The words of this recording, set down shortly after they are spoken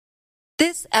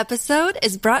This episode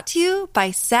is brought to you by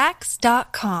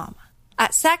Sax.com.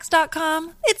 At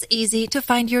Sax.com, it's easy to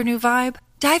find your new vibe.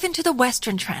 Dive into the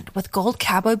Western trend with gold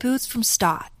cowboy boots from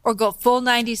Stott, or go full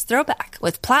 90s throwback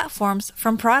with platforms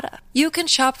from Prada. You can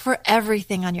shop for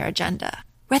everything on your agenda,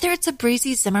 whether it's a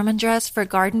breezy Zimmermann dress for a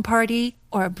garden party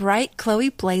or a bright Chloe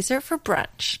blazer for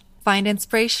brunch. Find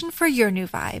inspiration for your new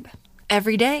vibe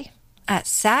every day at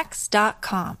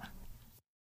Sax.com.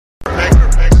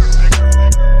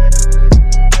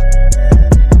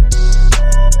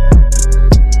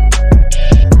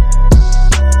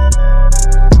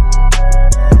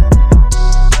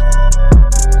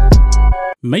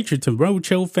 Matrixton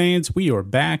Roadshow fans, we are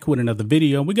back with another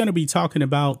video. We're going to be talking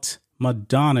about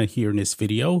Madonna here in this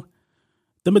video,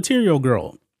 the Material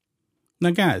Girl. Now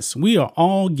guys, we are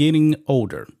all getting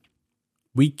older.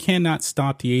 We cannot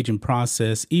stop the aging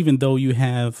process, even though you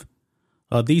have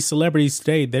these celebrities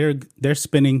today, they're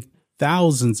spending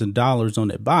thousands of dollars on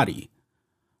their body.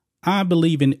 I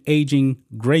believe in aging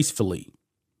gracefully.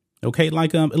 Okay,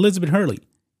 like Elizabeth Hurley.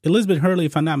 Elizabeth Hurley,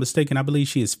 if I'm not mistaken, I believe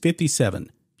she is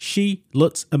 57. She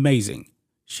looks amazing.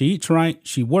 She eats right.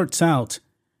 She works out.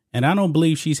 And I don't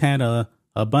believe she's had a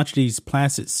bunch of these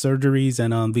plastic surgeries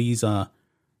and these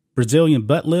Brazilian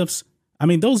butt lifts. I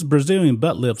mean, those Brazilian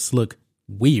butt lifts look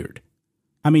weird.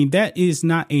 I mean, that is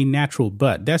not a natural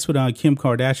butt. That's what Kim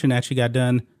Kardashian actually got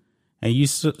done. And you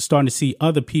starting to see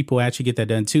other people actually get that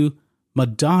done too.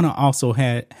 Madonna also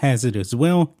has it as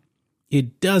well.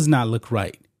 It does not look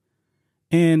right.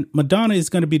 And Madonna is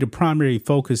going to be the primary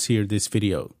focus here, this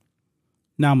video.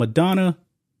 Now, Madonna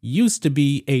used to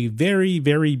be a very,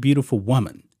 very beautiful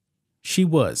woman. She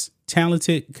was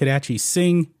talented, could actually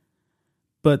sing,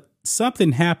 but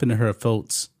something happened to her,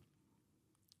 folks.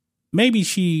 Maybe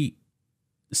she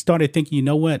started thinking, you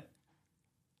know what?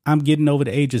 I'm getting over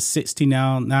the age of 60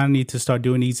 now. Now I need to start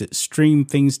doing these extreme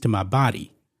things to my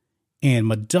body. And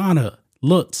Madonna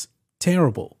looks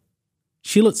terrible.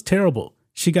 She looks terrible.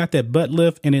 She got that butt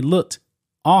lift and it looked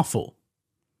awful.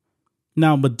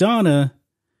 Now, Madonna,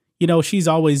 you know, she's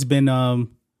always been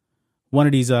one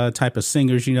of these type of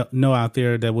singers, you know, out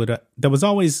there that was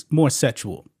always more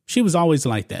sexual. She was always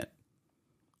like that.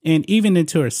 And even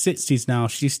into her 60s now,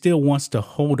 she still wants to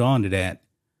hold on to that.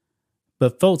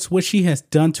 But folks, what she has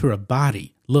done to her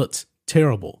body looks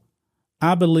terrible.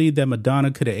 I believe that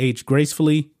Madonna could have aged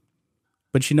gracefully.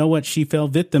 But you know what? She fell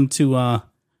victim to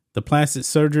the plastic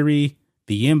surgery,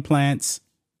 the implants.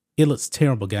 It looks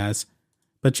terrible, guys.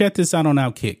 But check this out on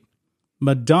Outkick.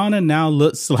 Madonna now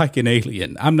looks like an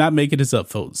alien. I'm not making this up,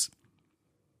 folks.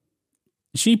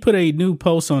 She put a new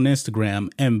post on Instagram,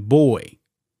 and boy,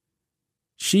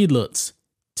 she looks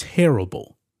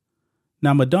terrible.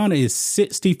 Now, Madonna is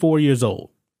 64 years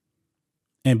old.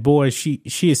 And boy, she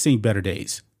has seen better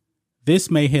days. This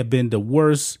may have been the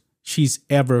worst she's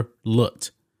ever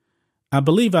looked. I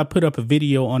believe I put up a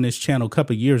video on this channel a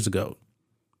couple of years ago.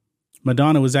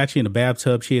 Madonna was actually in a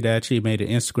bathtub. She had actually made an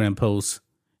Instagram post.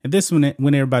 And this when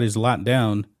everybody's locked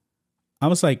down, I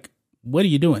was like, what are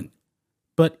you doing?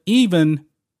 But even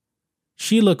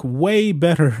she looked way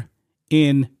better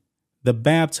in the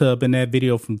bathtub in that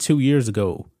video from 2 years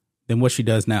ago than what she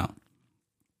does now.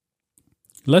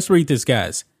 Let's read this,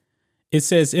 guys. It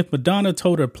says, if Madonna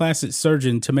told her plastic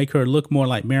surgeon to make her look more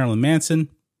like Marilyn Manson,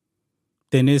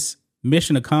 then it's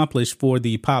mission accomplished for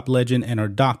the pop legend and her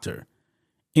doctor.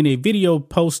 In a video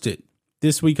posted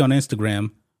this week on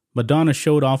Instagram, Madonna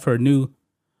showed off her new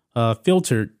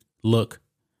filtered look,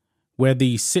 where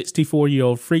the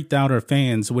 64-year-old freaked out her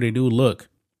fans with a new look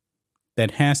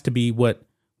that has to be what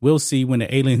we'll see when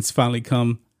the aliens finally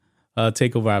come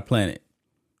take over our planet.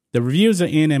 The reviews are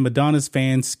in, and Madonna's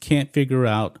fans can't figure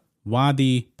out why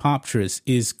the poptress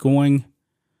is going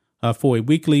for a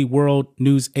weekly world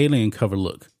news alien cover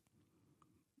look.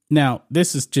 Now,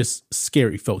 this is just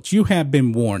scary, folks. You have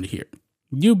been warned here.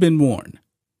 You've been warned.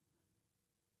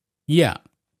 Yeah,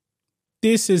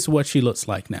 this is what she looks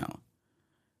like now.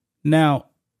 Now,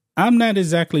 I'm not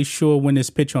exactly sure when this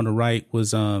picture on the right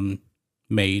was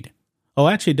made. Oh,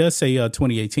 actually, it does say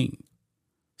 2018.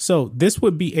 So this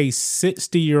would be a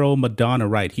 60-year-old Madonna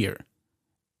right here.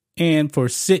 And for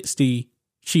 60,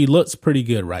 she looks pretty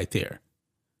good right there.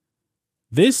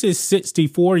 This is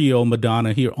 64-year-old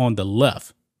Madonna here on the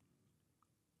left.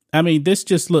 I mean, this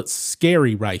just looks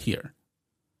scary right here.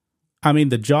 I mean,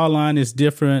 the jawline is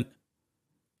different.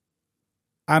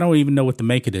 I don't even know what to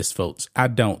make of this, folks. I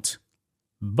don't.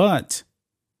 But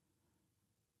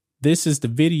this is the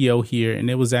video here, and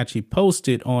it was actually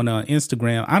posted on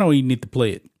Instagram. I don't even need to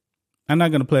play it. I'm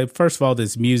not going to play it. First of all,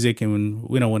 there's music, and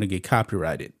we don't want to get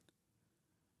copyrighted.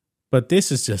 But this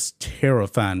is just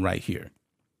terrifying right here.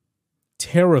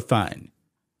 Terrifying.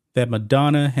 that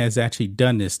Madonna has actually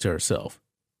done this to herself.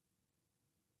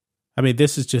 I mean,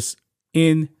 this is just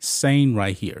insane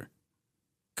right here.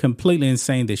 Completely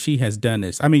insane that she has done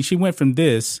this. I mean, she went from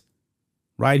this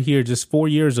right here just 4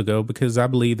 years ago, because I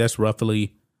believe that's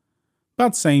roughly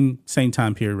about the same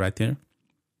time period right there,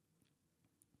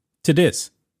 to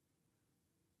this.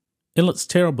 It looks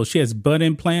terrible. She has butt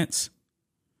implants,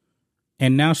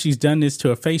 and now she's done this to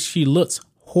her face. She looks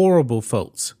horrible,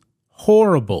 folks.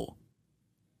 Horrible.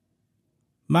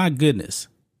 My goodness.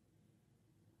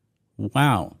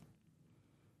 Wow.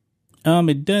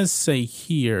 It does say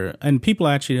here, and people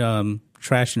are actually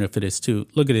trashing her for this too.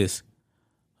 Look at this.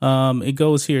 It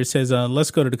goes here. It says, let's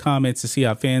go to the comments to see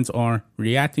how fans are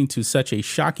reacting to such a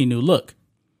shocking new look.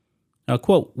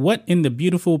 Quote, "What in the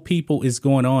beautiful people is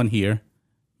going on here?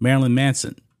 Marilyn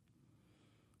Manson.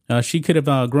 She could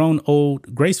have grown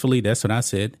old gracefully." That's what I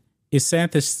said. It's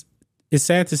sad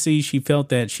to see she felt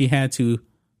that she had to.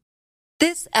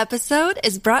 This episode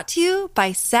is brought to you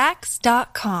by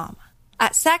Sax.com.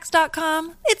 At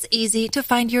Sax.com, it's easy to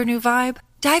find your new vibe.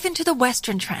 Dive into the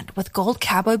Western trend with gold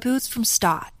cowboy boots from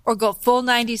Stott, or go full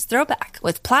 90s throwback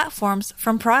with platforms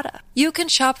from Prada. You can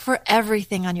shop for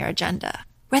everything on your agenda,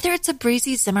 whether it's a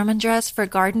breezy Zimmermann dress for a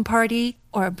garden party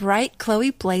or a bright Chloe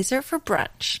blazer for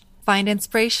brunch. Find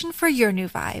inspiration for your new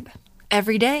vibe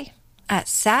every day at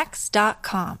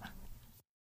Sax.com.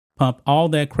 Pump all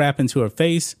that crap into her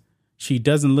face. She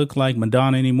doesn't look like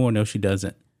Madonna anymore. No, she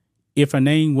doesn't. If her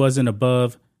name wasn't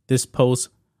above this post,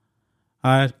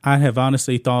 I have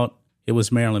honestly thought it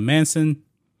was Marilyn Manson.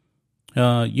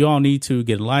 You all need to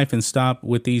get a life and stop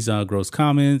with these gross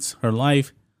comments. Her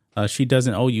life, she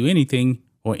doesn't owe you anything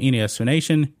or any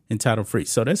explanation. Entitled free.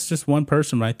 So that's just one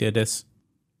person right there that's,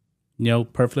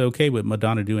 perfectly okay with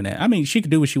Madonna doing that. I mean, she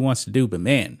could do what she wants to do, but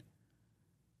man,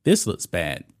 this looks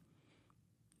bad.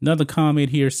 Another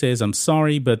comment here says, "I'm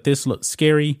sorry, but this looks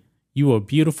scary. You are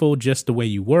beautiful just the way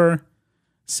you were.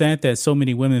 Sad that so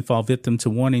many women fall victim to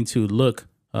wanting to look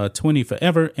 20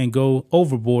 forever and go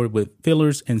overboard with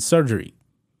fillers and surgery."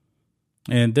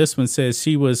 And this one says,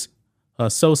 "She was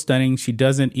so stunning. She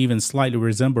doesn't even slightly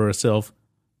resemble herself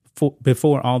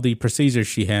before all the procedures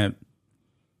she had.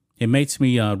 It makes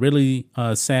me really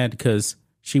sad because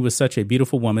she was such a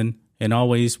beautiful woman and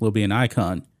always will be an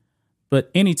icon. But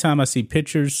anytime I see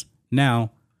pictures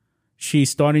now, she's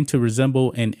starting to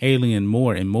resemble an alien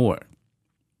more and more."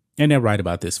 And they're right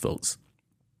about this, folks.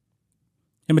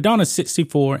 And Madonna's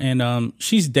 64, and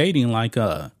she's dating like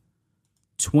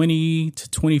 20 to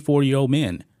 24-year-old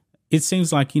men. It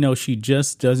seems like, she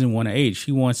just doesn't want to age.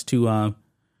 She wants to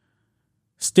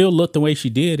still look the way she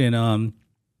did in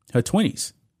her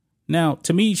 20s. Now,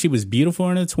 to me, she was beautiful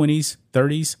in her 20s,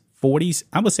 30s, 40s.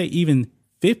 I would say even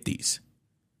 50s.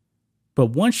 But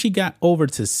once she got over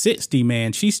to 60,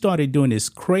 man, she started doing this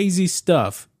crazy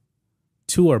stuff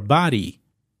to her body.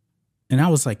 And I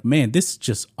was like, man, this is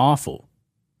just awful.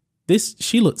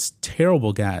 She looks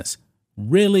terrible, guys.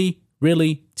 Really,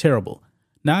 really terrible.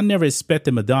 Now, I never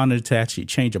expected Madonna to actually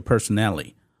change her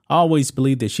personality. I always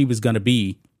believed that she was going to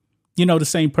be, the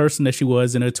same person that she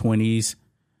was in her 20s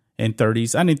and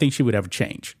 30s. I didn't think she would ever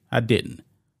change. I didn't.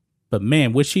 But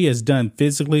man, what she has done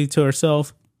physically to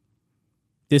herself,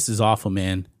 this is awful,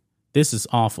 man. This is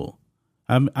awful.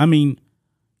 I mean,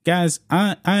 guys,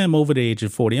 I am over the age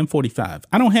of 40. I'm 45.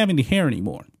 I don't have any hair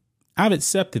anymore. I've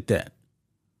accepted that.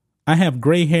 I have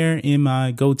gray hair in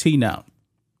my goatee now.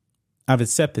 I've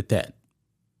accepted that.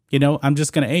 I'm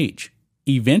just going to age.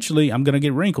 Eventually, I'm going to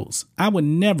get wrinkles. I would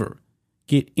never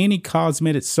get any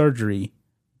cosmetic surgery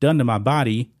done to my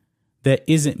body that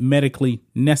isn't medically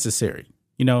necessary.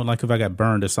 Like if I got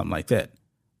burned or something like that.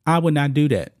 I would not do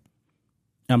that.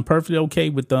 I'm perfectly okay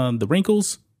with the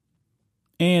wrinkles,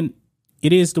 and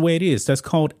it is the way it is. That's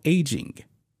called aging.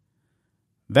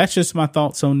 That's just my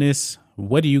thoughts on this.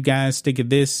 What do you guys think of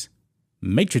this?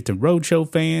 Matrix and Roadshow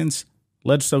fans,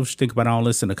 let us know what you think about all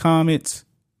this in the comments.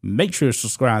 Make sure to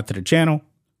subscribe to the channel,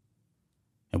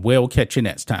 and we'll catch you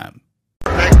next time.